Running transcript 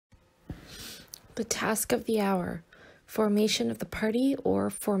The task of the hour, formation of the party or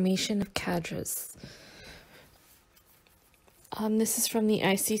formation of cadres. This is from the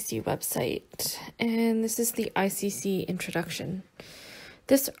ICC website, and this is the ICC introduction.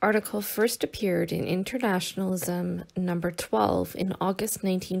 This article first appeared in Internationalism number 12 in August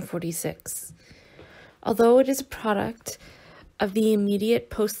 1946. Although it is a product of the immediate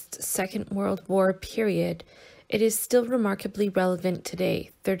post-Second World War period, it is still remarkably relevant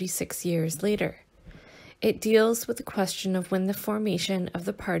today, 36 years later. It deals with the question of when the formation of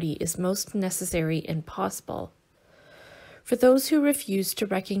the party is most necessary and possible. For those who refuse to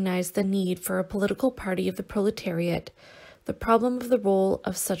recognize the need for a political party of the proletariat, the problem of the role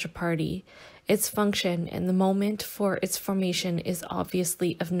of such a party, its function, and the moment for its formation is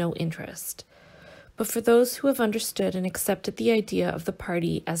obviously of no interest. But for those who have understood and accepted the idea of the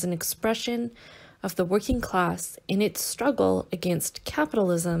party as an expression of the working class in its struggle against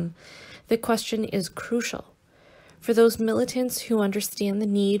capitalism, the question is crucial. For those militants who understand the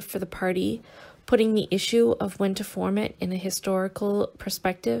need for the party, putting the issue of when to form it in a historical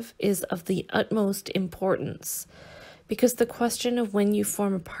perspective is of the utmost importance, because the question of when you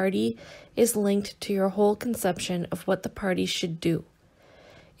form a party is linked to your whole conception of what the party should do.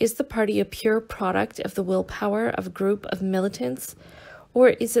 Is the party a pure product of the willpower of a group of militants, or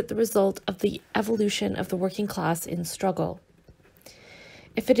is it the result of the evolution of the working class in struggle?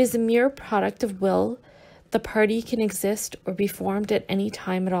 If it is a mere product of will, the party can exist or be formed at any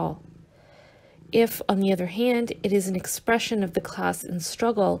time at all. If, on the other hand, it is an expression of the class in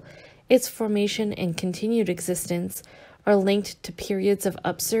struggle, its formation and continued existence are linked to periods of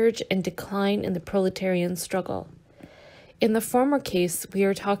upsurge and decline in the proletarian struggle. In the former case, we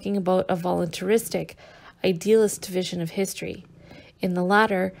are talking about a voluntaristic, idealist vision of history. In the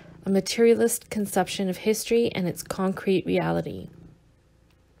latter, a materialist conception of history and its concrete reality.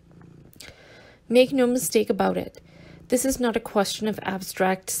 Make no mistake about it, this is not a question of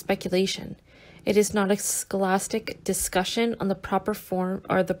abstract speculation. It is not a scholastic discussion on the proper form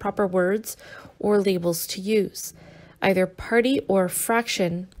or the proper words or labels to use, either party or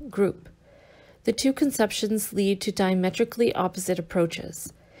fraction group. The two conceptions lead to diametrically opposite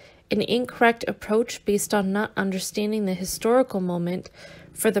approaches. An incorrect approach based on not understanding the historical moment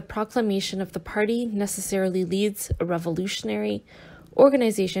for the proclamation of the party necessarily leads a revolutionary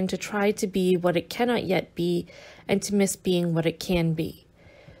organization to try to be what it cannot yet be and to miss being what it can be.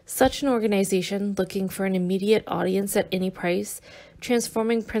 Such an organization, looking for an immediate audience at any price,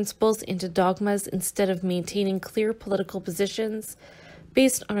 transforming principles into dogmas instead of maintaining clear political positions,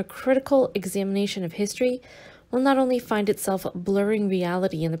 based on a critical examination of history, will not only find itself blurring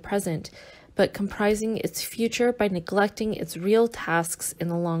reality in the present, but comprising its future by neglecting its real tasks in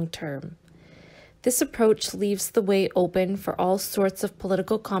the long term. This approach leaves the way open for all sorts of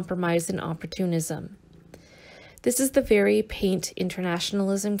political compromise and opportunism. This is the very paint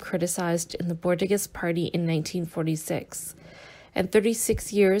internationalism criticized in the Bordegas Party in 1946, and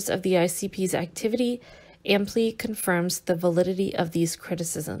 36 years of the ICP's activity amply confirms the validity of these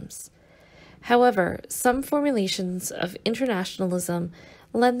criticisms. However, some formulations of internationalism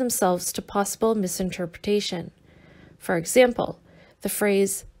lend themselves to possible misinterpretation. For example, the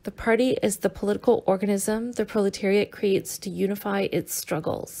phrase, "The party is the political organism the proletariat creates to unify its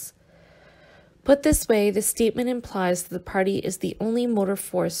struggles." Put this way, the statement implies that the party is the only motor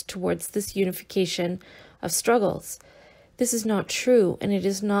force towards this unification of struggles. This is not true, and it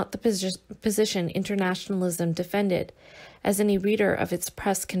is not the position internationalism defended, as any reader of its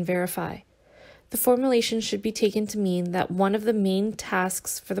press can verify. The formulation should be taken to mean that one of the main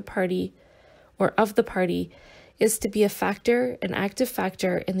tasks for the party, or of the party, is to be a factor, an active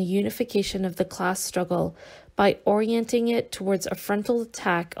factor in the unification of the class struggle by orienting it towards a frontal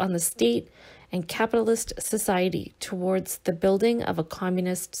attack on the state and capitalist society towards the building of a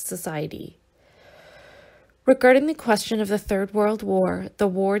communist society. Regarding the question of the Third World War, the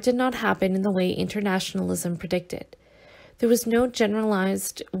war did not happen in the way internationalism predicted. There was no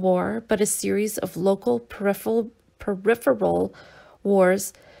generalized war, but a series of local peripheral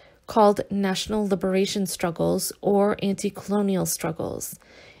wars called national liberation struggles or anti-colonial struggles.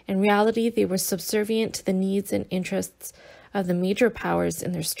 In reality, they were subservient to the needs and interests of the major powers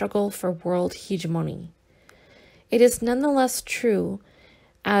in their struggle for world hegemony. It is nonetheless true,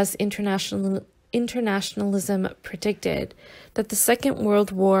 as internationalism predicted, that the Second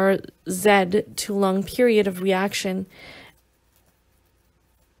World War's too long period of reaction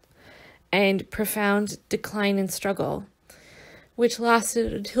and profound decline in struggle, which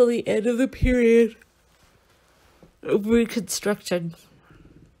lasted until the end of the period of Reconstruction.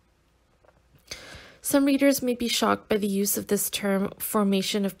 Some readers may be shocked by the use of this term,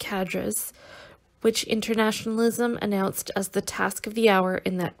 formation of cadres, which internationalism announced as the task of the hour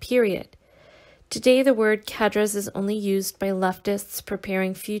in that period. Today, the word cadres is only used by leftists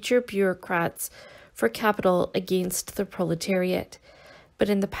preparing future bureaucrats for capital against the proletariat. But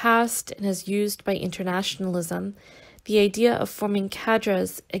in the past, and as used by internationalism, the idea of forming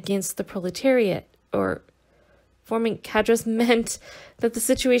cadres against the proletariat, or forming cadres, meant that the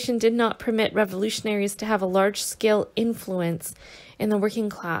situation did not permit revolutionaries to have a large-scale influence in the working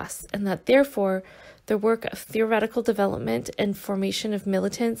class, and that therefore the work of theoretical development and formation of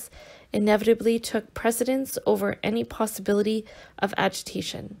militants inevitably took precedence over any possibility of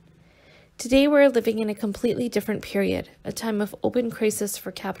agitation. Today we're living in a completely different period, a time of open crisis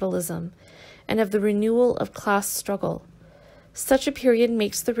for capitalism, and of the renewal of class struggle. Such a period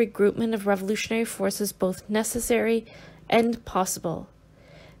makes the regroupment of revolutionary forces both necessary and possible.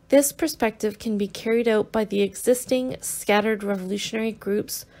 This perspective can be carried out by the existing scattered revolutionary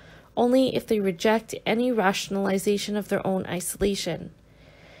groups only if they reject any rationalization of their own isolation.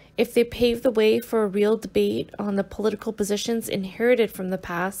 If they pave the way for a real debate on the political positions inherited from the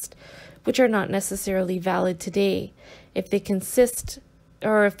past, which are not necessarily valid today, if they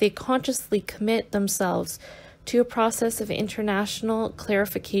consciously commit themselves to a process of international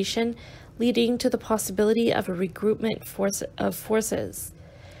clarification leading to the possibility of a regroupment of forces.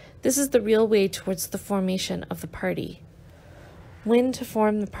 This is the real way towards the formation of the party. When to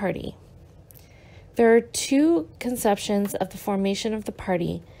form the party. There are two conceptions of the formation of the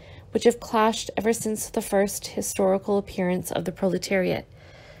party which have clashed ever since the first historical appearance of the proletariat.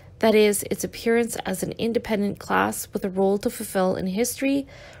 That is, its appearance as an independent class with a role to fulfill in history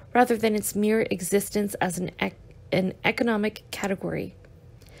rather than its mere existence as an economic category.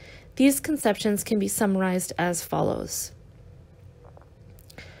 These conceptions can be summarized as follows.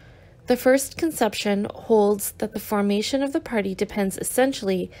 The first conception holds that the formation of the party depends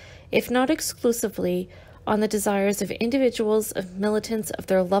essentially, if not exclusively, on the desires of individuals, of militants, of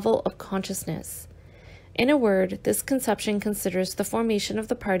their level of consciousness. In a word, this conception considers the formation of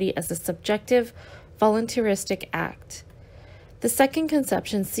the party as a subjective, voluntaristic act. The second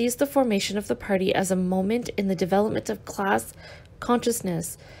conception sees the formation of the party as a moment in the development of class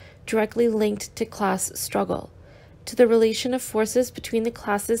consciousness directly linked to class struggle, to the relation of forces between the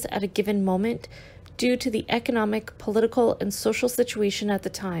classes at a given moment due to the economic, political, and social situation at the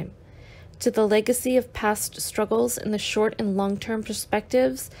time, to the legacy of past struggles and the short and long-term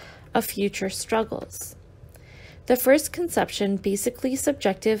perspectives of future struggles. The first conception, basically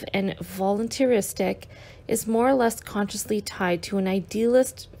subjective and voluntaristic, is more or less consciously tied to an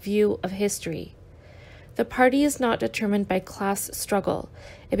idealist view of history. The party is not determined by class struggle.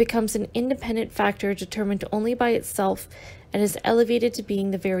 It becomes an independent factor determined only by itself and is elevated to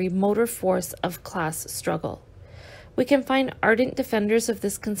being the very motor force of class struggle. We can find ardent defenders of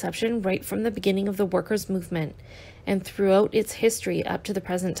this conception right from the beginning of the workers' movement and throughout its history up to the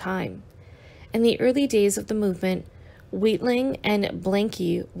present time. In the early days of the movement, Weitling and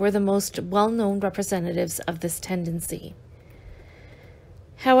Blanqui were the most well-known representatives of this tendency.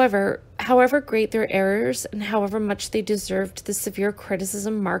 However great their errors and however much they deserved the severe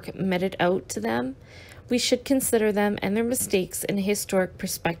criticism Marx meted out to them, we should consider them and their mistakes in a historic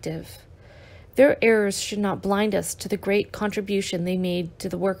perspective. Their errors should not blind us to the great contribution they made to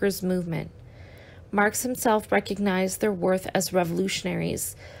the workers' movement. Marx himself recognized their worth as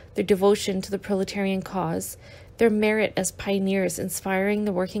revolutionaries, their devotion to the proletarian cause, their merit as pioneers inspiring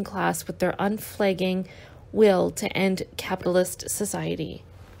the working class with their unflagging will to end capitalist society.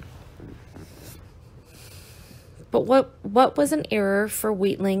 But what was an error for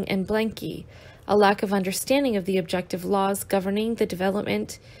Weitling and Blanqui? A lack of understanding of the objective laws governing the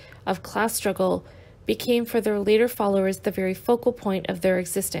development of class struggle became for their later followers the very focal point of their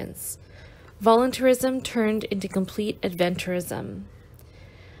existence. Voluntarism turned into complete adventurism.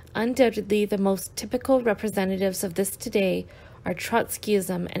 Undoubtedly, the most typical representatives of this today are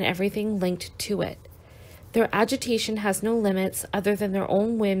Trotskyism and everything linked to it. Their agitation has no limits other than their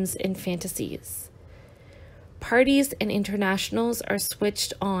own whims and fantasies. Parties and internationals are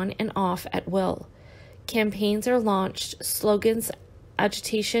switched on and off at will. Campaigns are launched, slogans,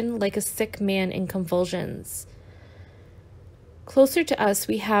 agitation like a sick man in convulsions. Closer to us,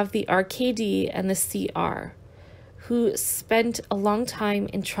 we have the RKD and the CR, who spent a long time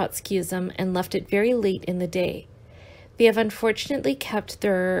in Trotskyism and left it very late in the day. They have unfortunately kept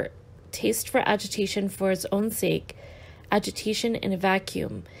their taste for agitation for its own sake, agitation in a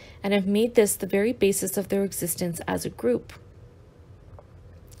vacuum, and have made this the very basis of their existence as a group.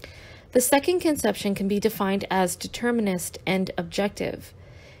 The second conception can be defined as determinist and objective.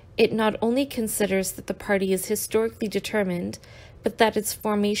 It not only considers that the party is historically determined, but that its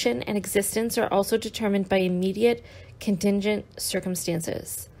formation and existence are also determined by immediate, contingent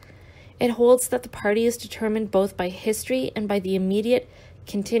circumstances. It holds that the party is determined both by history and by the immediate,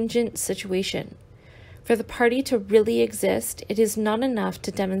 contingent situation. For the party to really exist, it is not enough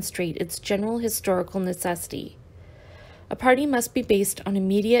to demonstrate its general historical necessity. A party must be based on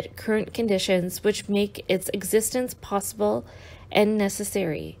immediate, current conditions which make its existence possible and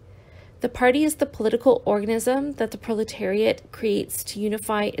necessary. The party is the political organism that the proletariat creates to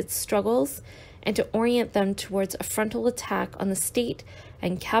unify its struggles and to orient them towards a frontal attack on the state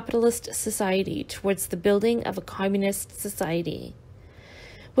and capitalist society, towards the building of a communist society.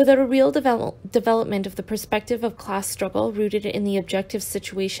 Without a real development of the perspective of class struggle rooted in the objective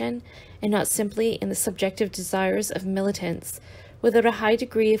situation and not simply in the subjective desires of militants, without a high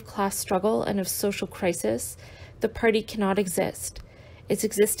degree of class struggle and of social crisis, the party cannot exist. Its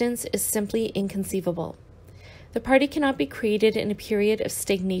existence is simply inconceivable. The party cannot be created in a period of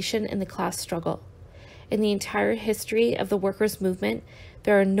stagnation in the class struggle. In the entire history of the workers' movement,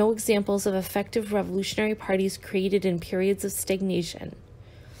 there are no examples of effective revolutionary parties created in periods of stagnation.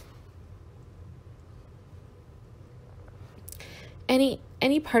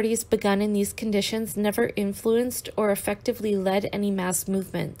 Any parties begun in these conditions never influenced or effectively led any mass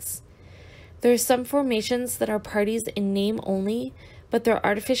movements. There are some formations that are parties in name only, but their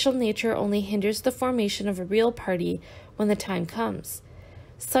artificial nature only hinders the formation of a real party when the time comes.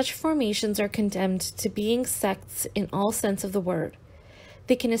 Such formations are condemned to being sects in all sense of the word.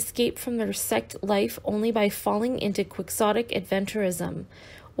 They can escape from their sect life only by falling into quixotic adventurism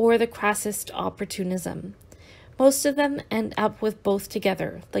or the crassest opportunism. Most of them end up with both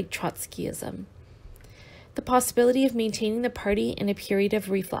together, like Trotskyism. The possibility of maintaining the party in a period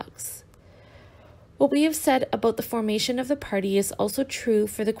of reflux. What we have said about the formation of the party is also true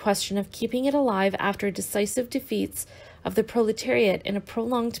for the question of keeping it alive after decisive defeats of the proletariat in a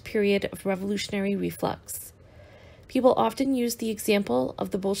prolonged period of revolutionary reflux. People often use the example of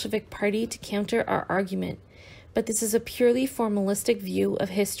the Bolshevik Party to counter our argument, but this is a purely formalistic view of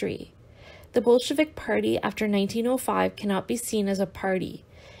history. The Bolshevik Party after 1905 cannot be seen as a party.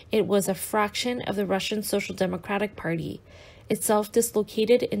 It was a fraction of the Russian Social Democratic Party, itself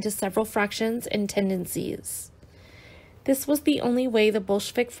dislocated into several fractions and tendencies. This was the only way the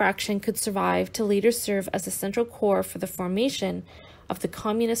Bolshevik fraction could survive to later serve as a central core for the formation of the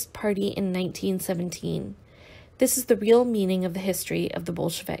Communist Party in 1917. This is the real meaning of the history of the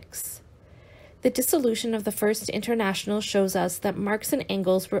Bolsheviks. The dissolution of the First International shows us that Marx and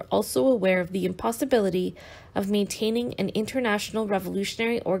Engels were also aware of the impossibility of maintaining an international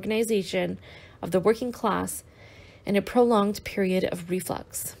revolutionary organization of the working class in a prolonged period of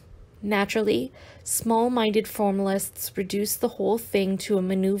reflux. Naturally, small-minded formalists reduce the whole thing to a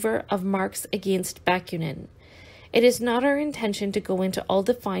maneuver of Marx against Bakunin. It is not our intention to go into all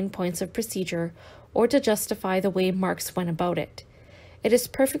the fine points of procedure or to justify the way Marx went about it. It is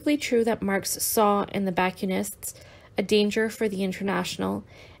perfectly true that Marx saw in the Bakunists a danger for the International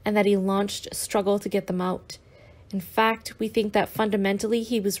and that he launched a struggle to get them out. In fact, we think that fundamentally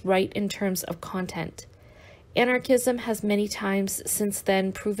he was right in terms of content. Anarchism has many times since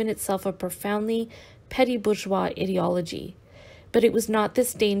then proven itself a profoundly petty bourgeois ideology, but it was not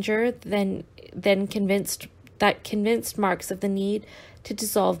this danger that convinced Marx of the need to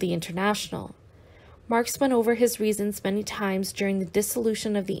dissolve the International. Marx went over his reasons many times during the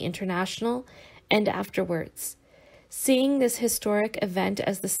dissolution of the International and afterwards. Seeing this historic event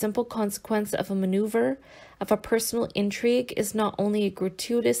as the simple consequence of a maneuver, of a personal intrigue, is not only a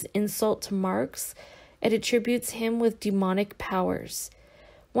gratuitous insult to Marx, it attributes him with demonic powers.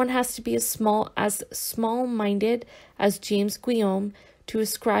 One has to be as small-minded as James Guillaume to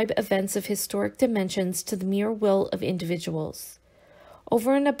ascribe events of historic dimensions to the mere will of individuals.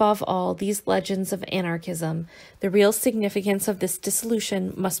 Over and above all these legends of anarchism, the real significance of this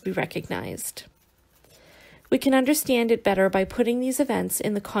dissolution must be recognized. We can understand it better by putting these events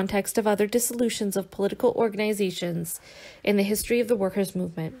in the context of other dissolutions of political organizations in the history of the workers'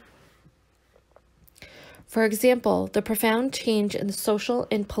 movement. For example, the profound change in the social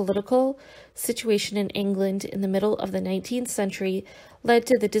and political situation in England in the middle of the 19th century led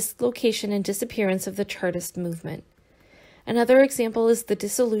to the dislocation and disappearance of the Chartist movement. Another example is the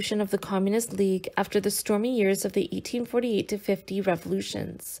dissolution of the Communist League after the stormy years of the 1848-50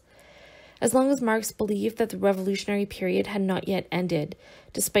 revolutions. As long as Marx believed that the revolutionary period had not yet ended,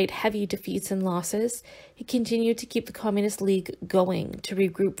 despite heavy defeats and losses, he continued to keep the Communist League going, to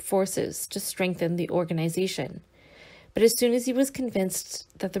regroup forces, to strengthen the organization. But as soon as he was convinced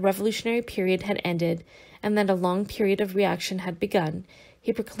that the revolutionary period had ended and that a long period of reaction had begun,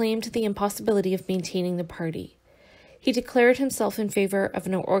 he proclaimed the impossibility of maintaining the party. He declared himself in favor of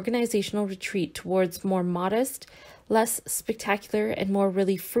an organizational retreat towards more modest, less spectacular, and more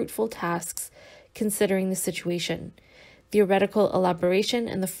really fruitful tasks considering the situation, theoretical elaboration,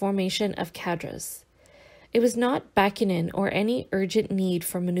 and the formation of cadres. It was not Bakunin or any urgent need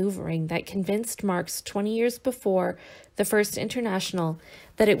for maneuvering that convinced Marx 20 years before the First International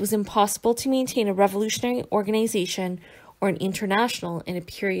that it was impossible to maintain a revolutionary organization or an international in a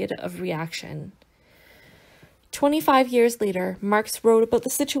period of reaction. 25 years later, Marx wrote about the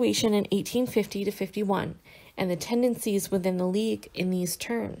situation in 1850 to 51 and the tendencies within the League in these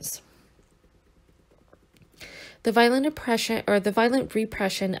terms. The violent repression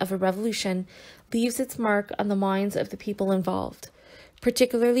of a revolution leaves its mark on the minds of the people involved,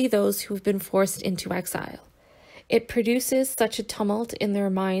 particularly those who have been forced into exile. It produces such a tumult in their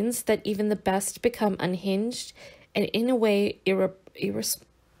minds that even the best become unhinged and in a way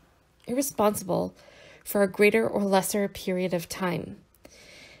irresponsible for a greater or lesser period of time.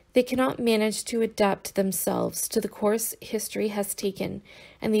 They cannot manage to adapt themselves to the course history has taken,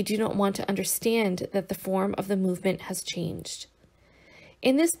 and they do not want to understand that the form of the movement has changed.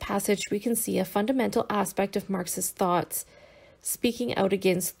 In this passage, we can see a fundamental aspect of Marx's thoughts, speaking out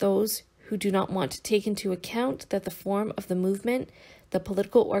against those who do not want to take into account that the form of the movement, the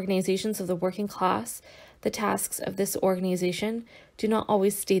political organizations of the working class, the tasks of this organization do not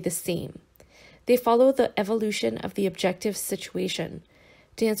always stay the same. They follow the evolution of the objective situation.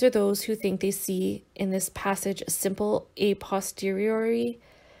 To answer those who think they see in this passage a simple a posteriori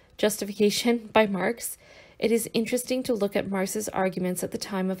justification by Marx, it is interesting to look at Marx's arguments at the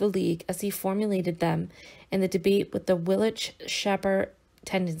time of the League as he formulated them in the debate with the Willich-Schapper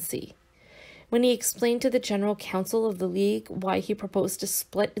tendency. When he explained to the General Council of the League why he proposed a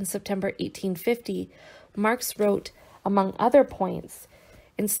split in September 1850, Marx wrote, among other points,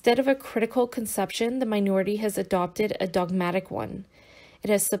 "Instead of a critical conception, the minority has adopted a dogmatic one. It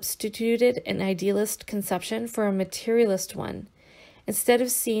has substituted an idealist conception for a materialist one. Instead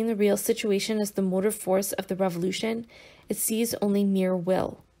of seeing the real situation as the motive force of the revolution, it sees only mere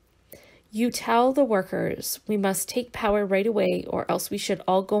will. You tell the workers, we must take power right away or else we should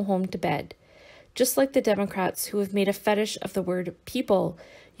all go home to bed. Just like the Democrats who have made a fetish of the word people,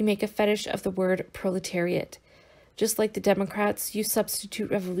 you make a fetish of the word proletariat. Just like the Democrats, you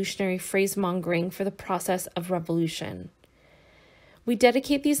substitute revolutionary phrasemongering for the process of revolution." We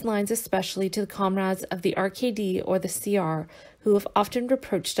dedicate these lines especially to the comrades of the RKD or the CR who have often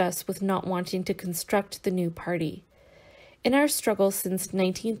reproached us with not wanting to construct the new party. In our struggle since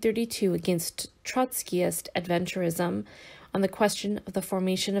 1932 against Trotskyist adventurism on the question of the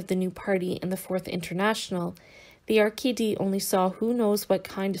formation of the new party and the Fourth International, the RKD only saw who knows what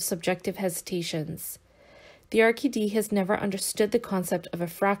kind of subjective hesitations. The RKD has never understood the concept of a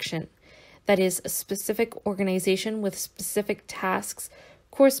fraction, that is, a specific organization with specific tasks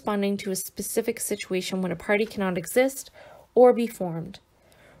corresponding to a specific situation when a party cannot exist or be formed.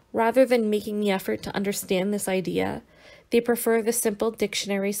 Rather than making the effort to understand this idea, they prefer the simple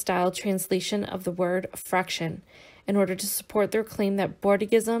dictionary-style translation of the word fraction in order to support their claim that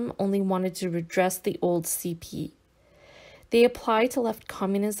Bourdieuism only wanted to redress the old CP. They apply to left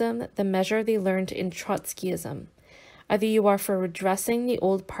communism the measure they learned in Trotskyism. Either you are for redressing the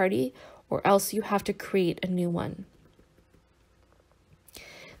old party or else you have to create a new one.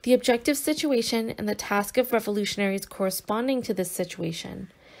 The objective situation and the task of revolutionaries corresponding to this situation,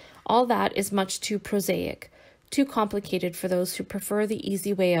 all that is much too prosaic, too complicated for those who prefer the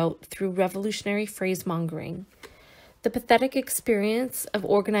easy way out through revolutionary phrasemongering. The pathetic experience of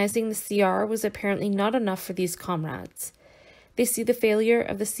organizing the CR was apparently not enough for these comrades. They see the failure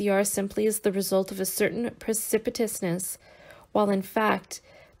of the CR simply as the result of a certain precipitousness, while in fact,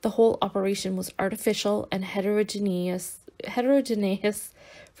 the whole operation was artificial and heterogeneous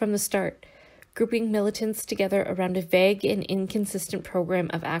from the start, grouping militants together around a vague and inconsistent program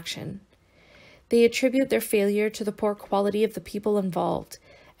of action. They attribute their failure to the poor quality of the people involved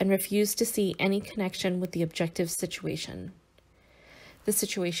and refuse to see any connection with the objective situation. The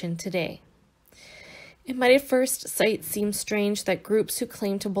situation today. It might at first sight seem strange that groups who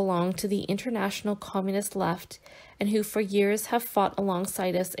claim to belong to the international communist left and who for years have fought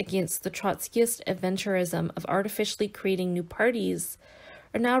alongside us against the Trotskyist adventurism of artificially creating new parties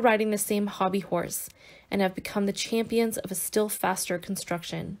are now riding the same hobby horse and have become the champions of a still faster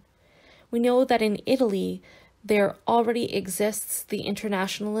construction. We know that in Italy there already exists the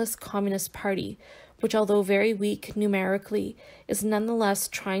Internationalist Communist Party, which although very weak numerically, is nonetheless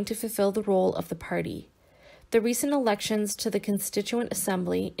trying to fulfill the role of the party. The recent elections to the Constituent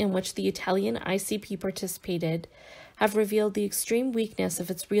Assembly, in which the Italian ICP participated, have revealed the extreme weakness of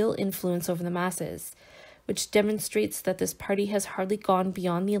its real influence over the masses, which demonstrates that this party has hardly gone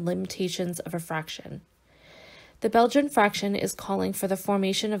beyond the limitations of a fraction. The Belgian fraction is calling for the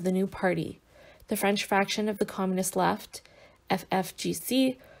formation of the new party. The French fraction of the Communist Left,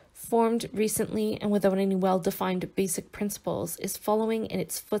 FFGC, formed recently and without any well-defined basic principles, is following in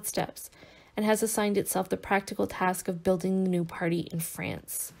its footsteps and has assigned itself the practical task of building the new party in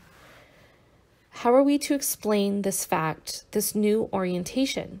France. How are we to explain this fact, this new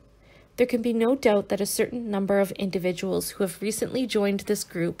orientation? There can be no doubt that a certain number of individuals who have recently joined this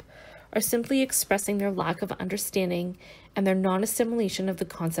group are simply expressing their lack of understanding and their non-assimilation of the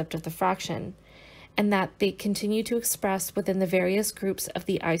concept of the fraction, and that they continue to express within the various groups of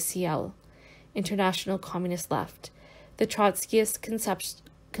the ICL, International Communist Left, the Trotskyist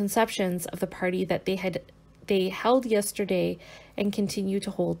conceptions of the party that they held yesterday and continue to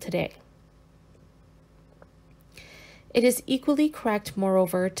hold today. It is equally correct,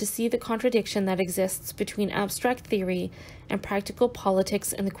 moreover, to see the contradiction that exists between abstract theory and practical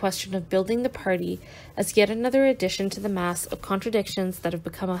politics in the question of building the party as yet another addition to the mass of contradictions that have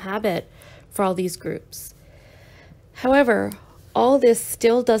become a habit for all these groups. However, all this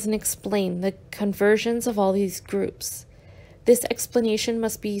still doesn't explain the conversions of all these groups. This explanation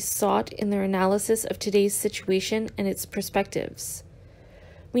must be sought in their analysis of today's situation and its perspectives.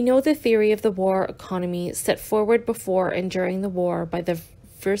 We know the theory of the war economy set forward before and during the war by the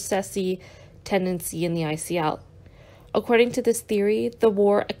Versace tendency in the ICL. According to this theory, the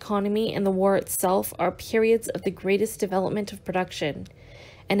war economy and the war itself are periods of the greatest development of production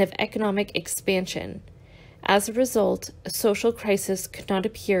and of economic expansion. As a result, a social crisis could not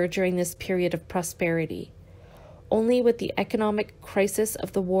appear during this period of prosperity. Only with the economic crisis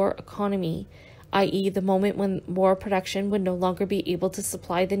of the war economy, i.e. the moment when war production would no longer be able to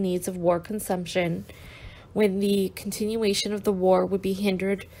supply the needs of war consumption, when the continuation of the war would be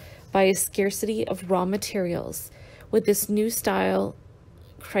hindered by a scarcity of raw materials, would this new style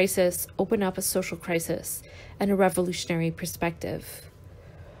crisis open up a social crisis and a revolutionary perspective.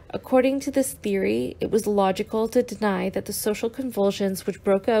 According to this theory, it was logical to deny that the social convulsions which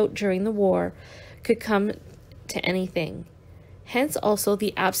broke out during the war could come to anything. Hence also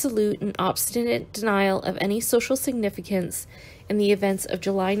the absolute and obstinate denial of any social significance in the events of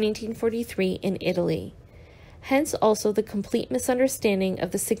July 1943 in Italy. Hence also the complete misunderstanding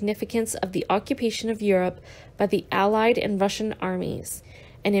of the significance of the occupation of Europe by the Allied and Russian armies,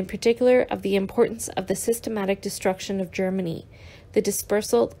 and in particular of the importance of the systematic destruction of Germany, the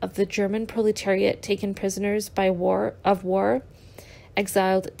dispersal of the German proletariat taken prisoners by war,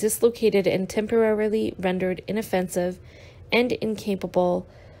 exiled, dislocated, and temporarily rendered inoffensive and incapable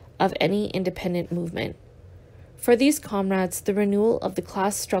of any independent movement. For these comrades, the renewal of the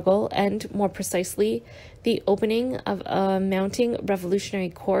class struggle and, more precisely, the opening of a mounting revolutionary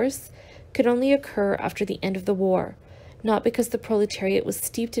course could only occur after the end of the war, not because the proletariat was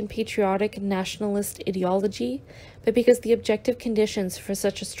steeped in patriotic and nationalist ideology, but because the objective conditions for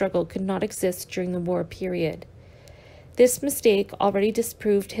such a struggle could not exist during the war period. This mistake already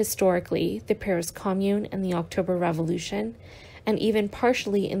disproved historically the Paris Commune and the October Revolution, and even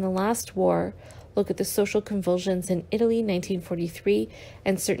partially in the last war. Look at the social convulsions in Italy, 1943,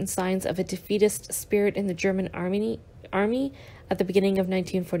 and certain signs of a defeatist spirit in the German army at the beginning of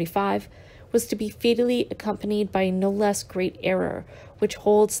 1945, was to be fatally accompanied by a no less great error, which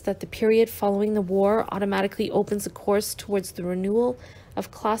holds that the period following the war automatically opens a course towards the renewal of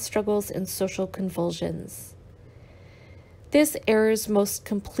class struggles and social convulsions. This error's most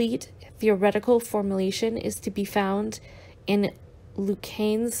complete theoretical formulation is to be found in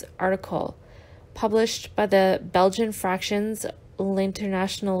Lequesne's article, published by the Belgian fractions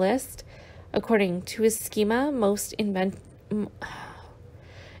L'Internationaliste. According to his schema,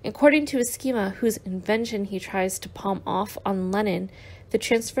 whose invention he tries to palm off on Lenin, the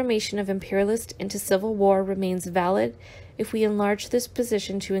transformation of imperialist into civil war remains valid if we enlarge this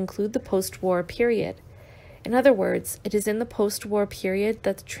position to include the post-war period. In other words, it is in the post-war period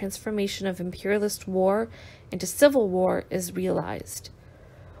that the transformation of imperialist war into civil war is realized.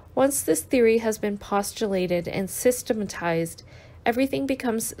 Once this theory has been postulated and systematized, everything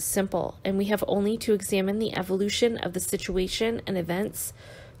becomes simple, and we have only to examine the evolution of the situation and events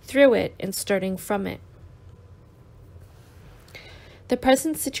through it and starting from it. The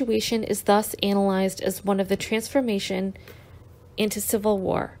present situation is thus analyzed as one of the transformation into civil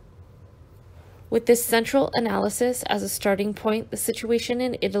war. With this central analysis as a starting point, the situation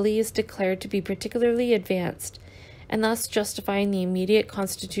in Italy is declared to be particularly advanced, and thus justifying the immediate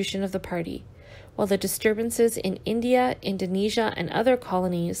constitution of the party, while the disturbances in India, Indonesia, and other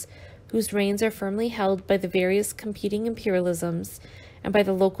colonies, whose reigns are firmly held by the various competing imperialisms and by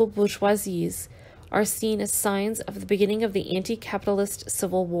the local bourgeoisies, are seen as signs of the beginning of the anti-capitalist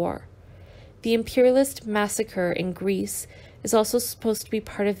civil war. The imperialist massacre in Greece is also supposed to be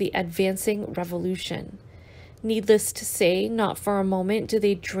part of the advancing revolution. Needless to say, not for a moment do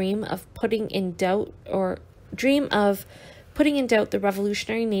they dream of putting in doubt the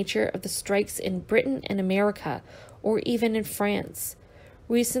revolutionary nature of the strikes in Britain and America, or even in France.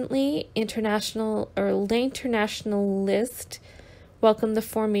 Recently, L'Internationalist welcomed the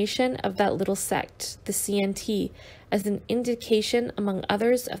formation of that little sect, the CNT, as an indication, among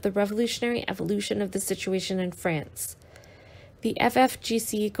others, of the revolutionary evolution of the situation in France. The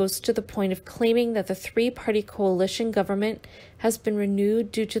FFGC goes to the point of claiming that the three-party coalition government has been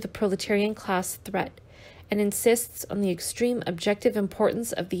renewed due to the proletarian class threat, and insists on the extreme objective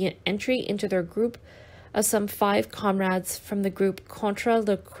importance of the entry into their group of some 5 comrades from the group Contre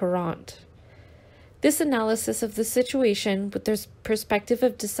le Courant. This analysis of the situation with their perspective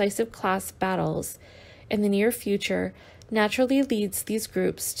of decisive class battles in the near future naturally leads these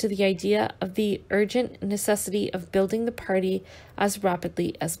groups to the idea of the urgent necessity of building the party as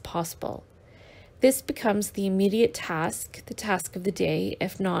rapidly as possible. This becomes the immediate task, the task of the day,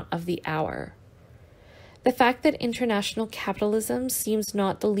 if not of the hour. The fact that international capitalism seems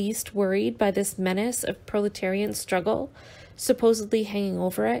not the least worried by this menace of proletarian struggle supposedly hanging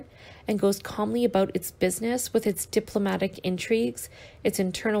over it, and goes calmly about its business with its diplomatic intrigues, its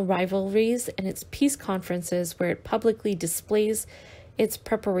internal rivalries, and its peace conferences where it publicly displays its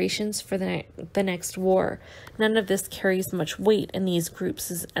preparations for the next war. None of this carries much weight in these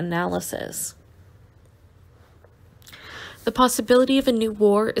groups' analysis. The possibility of a new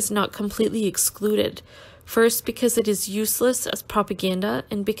war is not completely excluded. First, because it is useless as propaganda,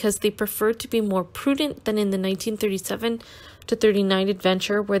 and because they preferred to be more prudent than in the 1937-39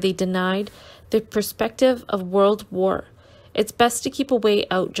 adventure, where they denied the perspective of world war. It's best to keep a way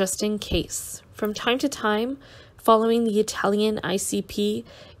out just in case. From time to time, following the Italian ICP,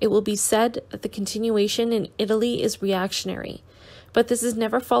 it will be said that the continuation in Italy is reactionary. But this is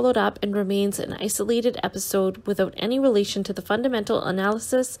never followed up and remains an isolated episode without any relation to the fundamental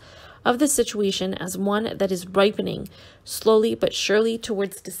analysis of the situation as one that is ripening slowly but surely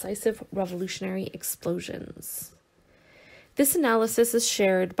towards decisive revolutionary explosions. This analysis is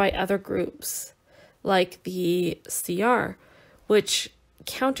shared by other groups, like the CR, which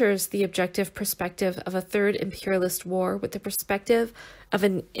counters the objective perspective of a third imperialist war with the perspective of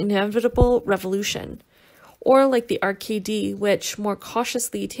an inevitable revolution, or like the RKD, which more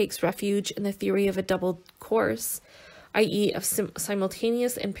cautiously takes refuge in the theory of a double course, i.e. of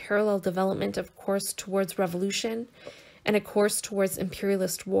simultaneous and parallel development of course towards revolution and a course towards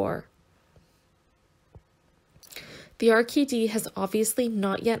imperialist war. The RKD has obviously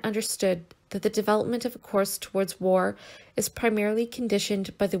not yet understood that the development of a course towards war is primarily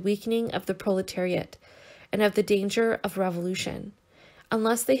conditioned by the weakening of the proletariat and of the danger of revolution,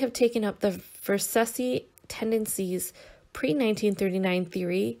 unless they have taken up the Versace tendencies pre-1939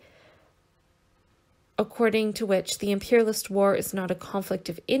 theory, according to which the imperialist war is not a conflict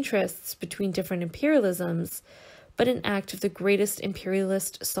of interests between different imperialisms, but an act of the greatest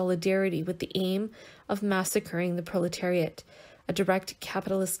imperialist solidarity with the aim of massacring the proletariat, a direct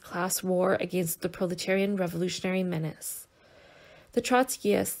capitalist class war against the proletarian revolutionary menace. The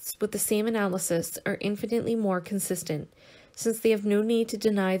Trotskyists, with the same analysis, are infinitely more consistent, since they have no need to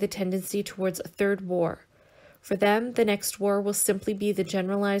deny the tendency towards a third war. For them, the next war will simply be the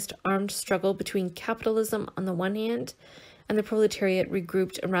generalized armed struggle between capitalism on the one hand and the proletariat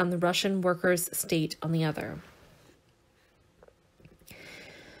regrouped around the Russian workers' state on the other.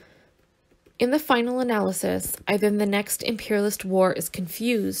 In the final analysis, either the next imperialist war is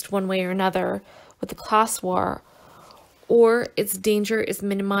confused one way or another with the class war, or its danger is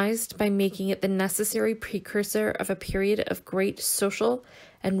minimized by making it the necessary precursor of a period of great social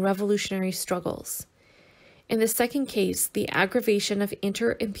and revolutionary struggles. In the second case, the aggravation of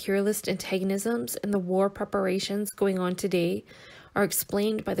inter-imperialist antagonisms and the war preparations going on today are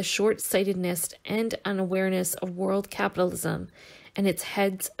explained by the short-sightedness and unawareness of world capitalism and its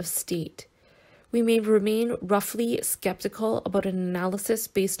heads of state. We may remain roughly skeptical about an analysis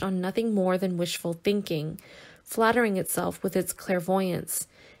based on nothing more than wishful thinking, flattering itself with its clairvoyance,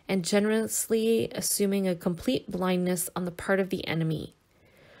 and generously assuming a complete blindness on the part of the enemy.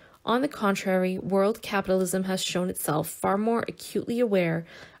 On the contrary, world capitalism has shown itself far more acutely aware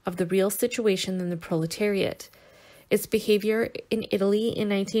of the real situation than the proletariat. Its behavior in Italy in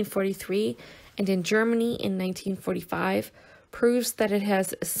 1943 and in Germany in 1945 proves that it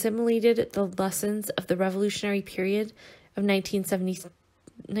has assimilated the lessons of the revolutionary period of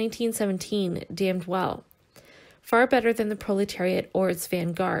 1917 damned well, far better than the proletariat or its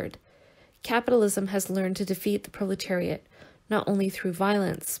vanguard. Capitalism has learned to defeat the proletariat, not only through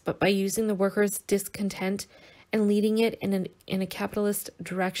violence, but by using the workers' discontent and leading it in a capitalist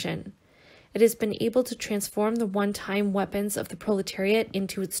direction. It has been able to transform the one-time weapons of the proletariat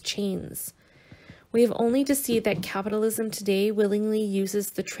into its chains. We have only to see that capitalism today willingly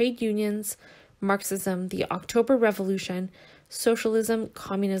uses the trade unions, Marxism, the October Revolution, socialism,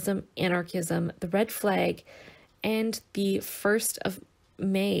 communism, anarchism, the red flag, and the 1st of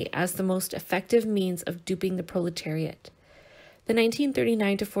May as the most effective means of duping the proletariat. The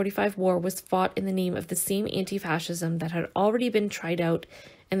 1939-45 war was fought in the name of the same anti-fascism that had already been tried out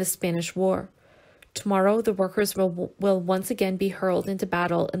in the Spanish War. Tomorrow, the workers will once again be hurled into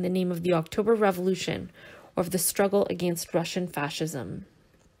battle in the name of the October Revolution or of the struggle against Russian fascism.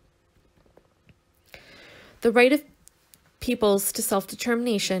 The right of peoples to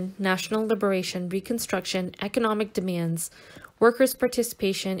self-determination, national liberation, reconstruction, economic demands, workers'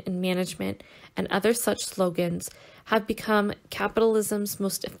 participation in management, and other such slogans have become capitalism's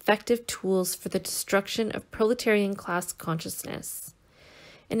most effective tools for the destruction of proletarian class consciousness.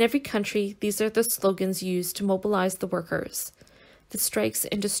 In every country, these are the slogans used to mobilize the workers. The strikes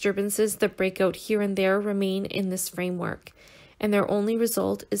and disturbances that break out here and there remain in this framework, and their only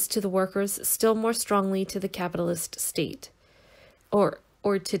result is to the workers still more strongly to the capitalist state, or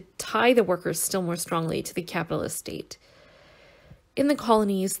to tie the workers still more strongly to the capitalist state. In the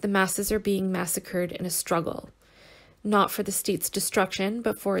colonies, the masses are being massacred in a struggle, not for the state's destruction,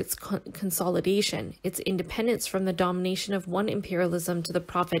 but for its consolidation, its independence from the domination of one imperialism to the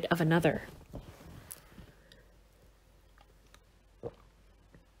profit of another.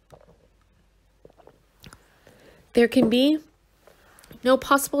 There can be no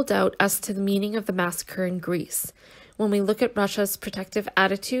possible doubt as to the meaning of the massacre in Greece. When we look at Russia's protective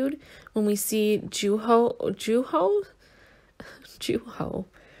attitude, when we see Juho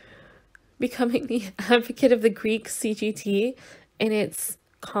becoming the advocate of the Greek CGT in its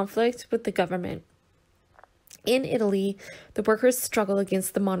conflict with the government. In Italy, the workers struggle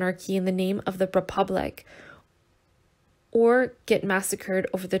against the monarchy in the name of the Republic or get massacred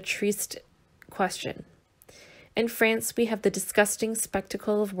over the Trieste question. In France, we have the disgusting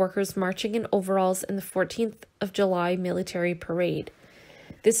spectacle of workers marching in overalls in the 14th of July military parade.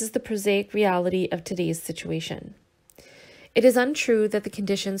 This is the prosaic reality of today's situation. It is untrue that the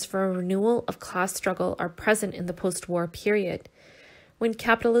conditions for a renewal of class struggle are present in the post-war period. When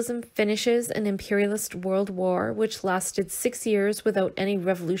capitalism finishes an imperialist world war, which lasted 6 years without any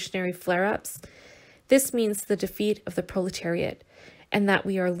revolutionary flare-ups, this means the defeat of the proletariat, and that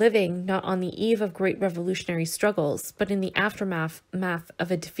we are living not on the eve of great revolutionary struggles, but in the aftermath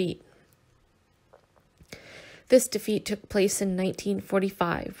of a defeat. This defeat took place in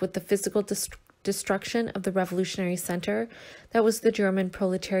 1945 with the physical destruction of the revolutionary center that was the German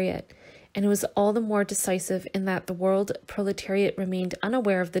proletariat, and it was all the more decisive in that the world proletariat remained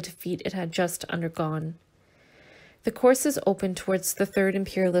unaware of the defeat it had just undergone. The course is open towards the Third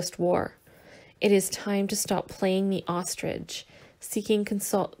Imperialist War. It is time to stop playing the ostrich, seeking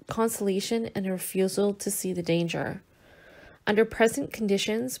consolation and a refusal to see the danger. Under present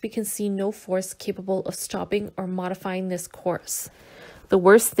conditions, we can see no force capable of stopping or modifying this course. The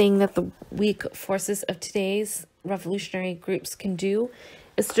worst thing that the weak forces of today's revolutionary groups can do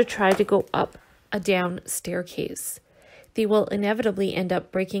is to try to go up a down staircase. They will inevitably end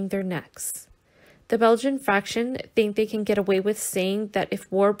up breaking their necks. The Belgian fraction think they can get away with saying that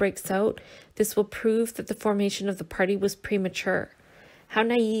if war breaks out, this will prove that the formation of the party was premature. How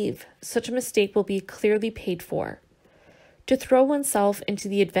naive! Such a mistake will be clearly paid for. To throw oneself into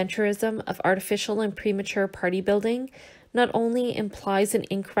the adventurism of artificial and premature party building not only implies an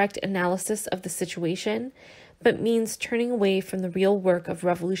incorrect analysis of the situation, but means turning away from the real work of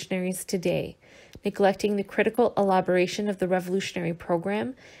revolutionaries today, neglecting the critical elaboration of the revolutionary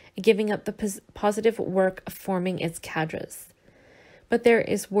program, and giving up the positive work of forming its cadres. But there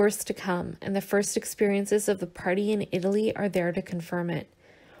is worse to come, and the first experiences of the party in Italy are there to confirm it.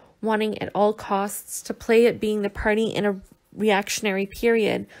 Wanting at all costs to play at being the party in a reactionary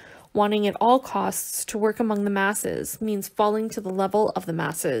period, wanting at all costs to work among the masses, means falling to the level of the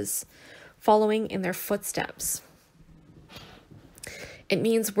masses, following in their footsteps. It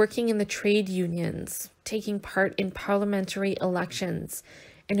means working in the trade unions, taking part in parliamentary elections,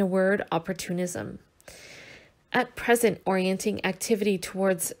 in a word, opportunism. At present, orienting activity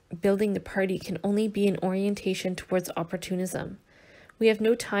towards building the party can only be an orientation towards opportunism. We have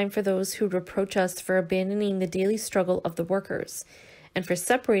no time for those who reproach us for abandoning the daily struggle of the workers and for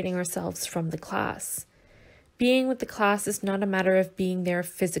separating ourselves from the class. Being with the class is not a matter of being there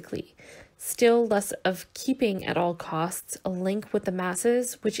physically. still less of keeping at all costs a link with the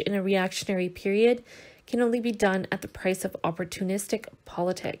masses, which in a reactionary period can only be done at the price of opportunistic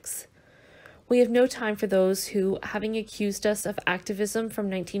politics. We have no time for those who, having accused us of activism from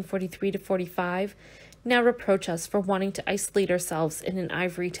 1943 to 45, now reproach us for wanting to isolate ourselves in an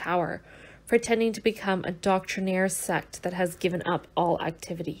ivory tower, pretending to become a doctrinaire sect that has given up all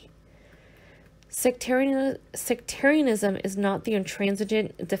activity. Sectarianism is not the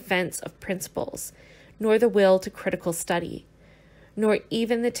intransigent defense of principles, nor the will to critical study, nor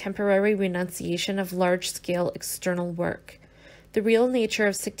even the temporary renunciation of large-scale external work. The real nature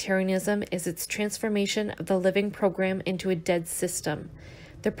of sectarianism is its transformation of the living program into a dead system,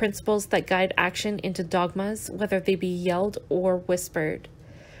 the principles that guide action into dogmas, whether they be yelled or whispered.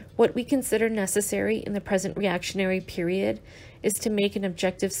 What we consider necessary in the present reactionary period is to make an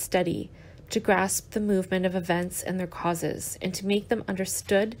objective study, to grasp the movement of events and their causes, and to make them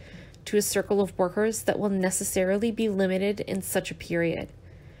understood to a circle of workers that will necessarily be limited in such a period.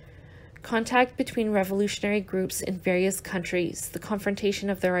 Contact between revolutionary groups in various countries, the confrontation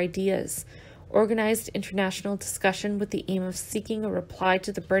of their ideas, organized international discussion with the aim of seeking a reply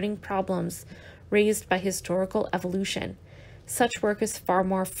to the burning problems raised by historical evolution. Such work is far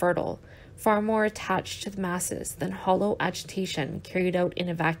more fertile, far more attached to the masses than hollow agitation carried out in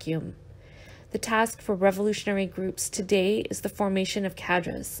a vacuum. The task for revolutionary groups today is the formation of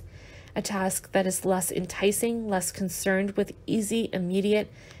cadres, a task that is less enticing, less concerned with easy, immediate,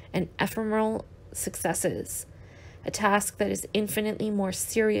 and ephemeral successes, a task that is infinitely more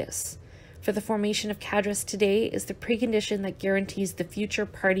serious, for the formation of cadres today is the precondition that guarantees the future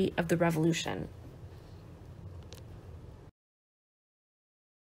party of the revolution.